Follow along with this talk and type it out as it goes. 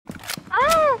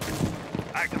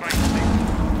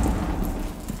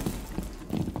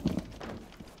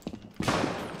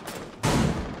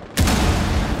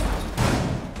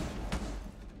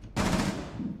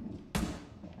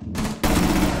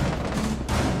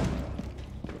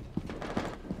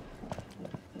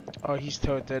Oh, he's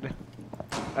tilted.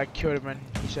 I killed him and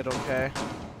he said okay.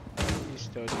 He's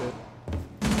tilted.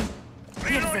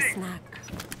 Here's a snack.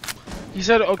 He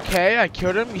said okay, I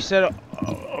killed him. He said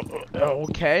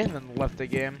okay, and then left the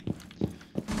game.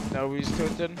 No, he's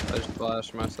tilted. I just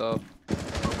flashed myself.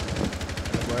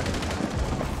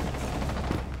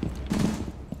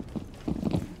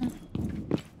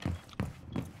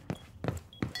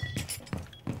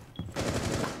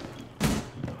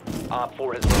 Op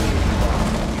 4 has located the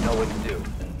bomb. You know what to do.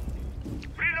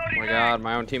 Oh my god,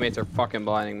 my own teammates are fucking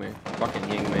blinding me. Fucking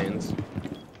Ying mains.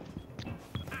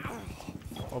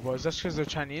 Oh boys, that's because they're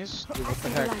Chinese? Dude, what the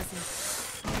heck?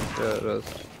 Yeah, it is.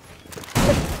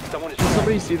 Someone is Did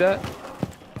somebody see that?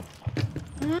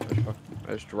 I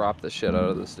just dropped the shit out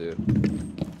of this dude.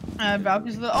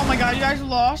 Oh my god, you guys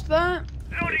lost that?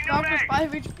 Valkyrie's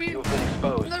 5 HP. You've been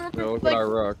exposed. Yo, look at our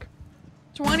rook.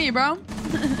 20, bro.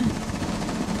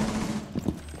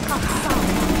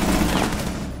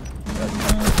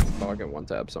 Fucking one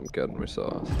tap some kid and we saw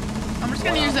us. I'm just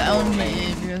gonna use the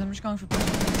LMG because I'm just going for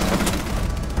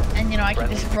and you know I can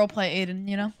just roleplay Aiden,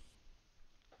 you know?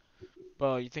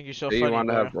 Bro, you think you're so Do funny, you want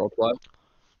to bro. have roleplay?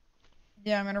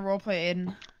 Yeah, I'm gonna roleplay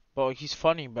Aiden. Bro, he's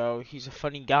funny, bro. He's a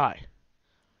funny guy.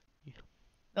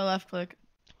 The left click.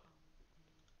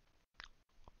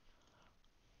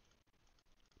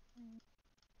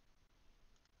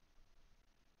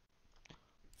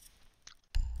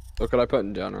 What could I put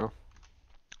in general?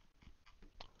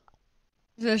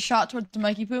 Is it a shot towards the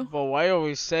Mikey Poo? But why are you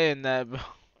always saying that, bro?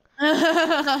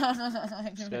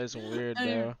 This guy's weird,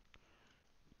 bro.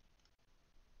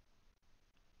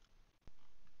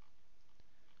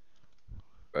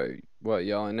 Wait, what,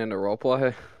 yelling into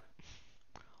roleplay?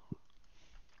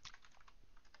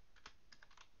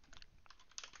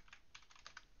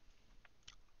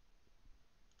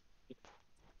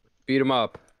 Beat him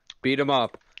up. Beat him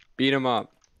up. Beat him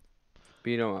up.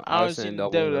 Beat him up. I was in the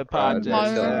project.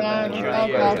 I'm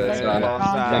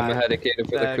dedicated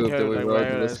for the coupe that we rode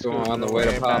to the school on the way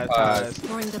to Popeyes.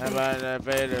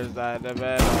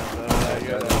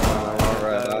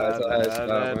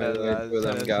 With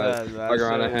them guys. Fuck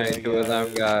around and hang with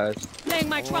them guys.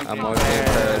 I'm okay,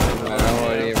 I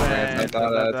don't need friends. I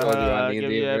thought I told you I need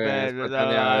these friends, but then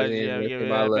I didn't even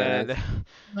my list. Oh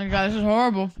my god, this is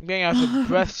horrible. I'm getting out of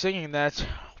breath singing that.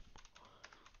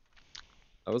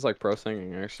 That was like pro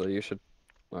singing, actually. You should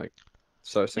like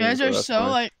start You singing. guys are so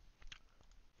like.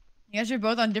 You guys are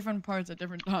both on different parts at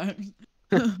different times.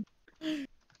 Because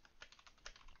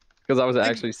I was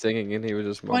actually singing and he was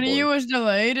just mumbling. One of you was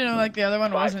delayed and like the other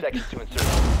one 5 wasn't. seconds to insertion.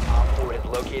 Op 4 has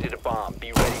located a bomb.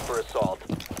 Be ready for assault.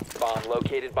 Bomb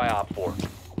located by Op 4.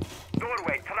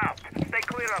 Doorway, turn out. Stay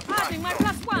clear of Having my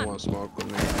plus Who one. wants smoke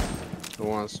with me? Who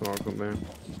wants smoke with me?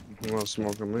 Who wants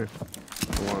smoke with me?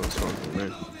 Who wants smoke with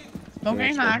me?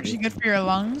 Smoking's not actually good for your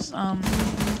lungs. Reload.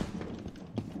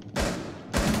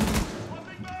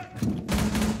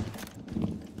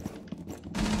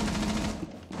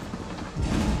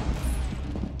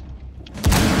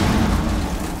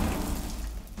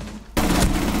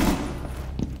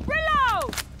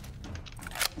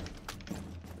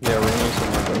 Yeah, we need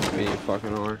some more to be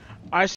fucking or.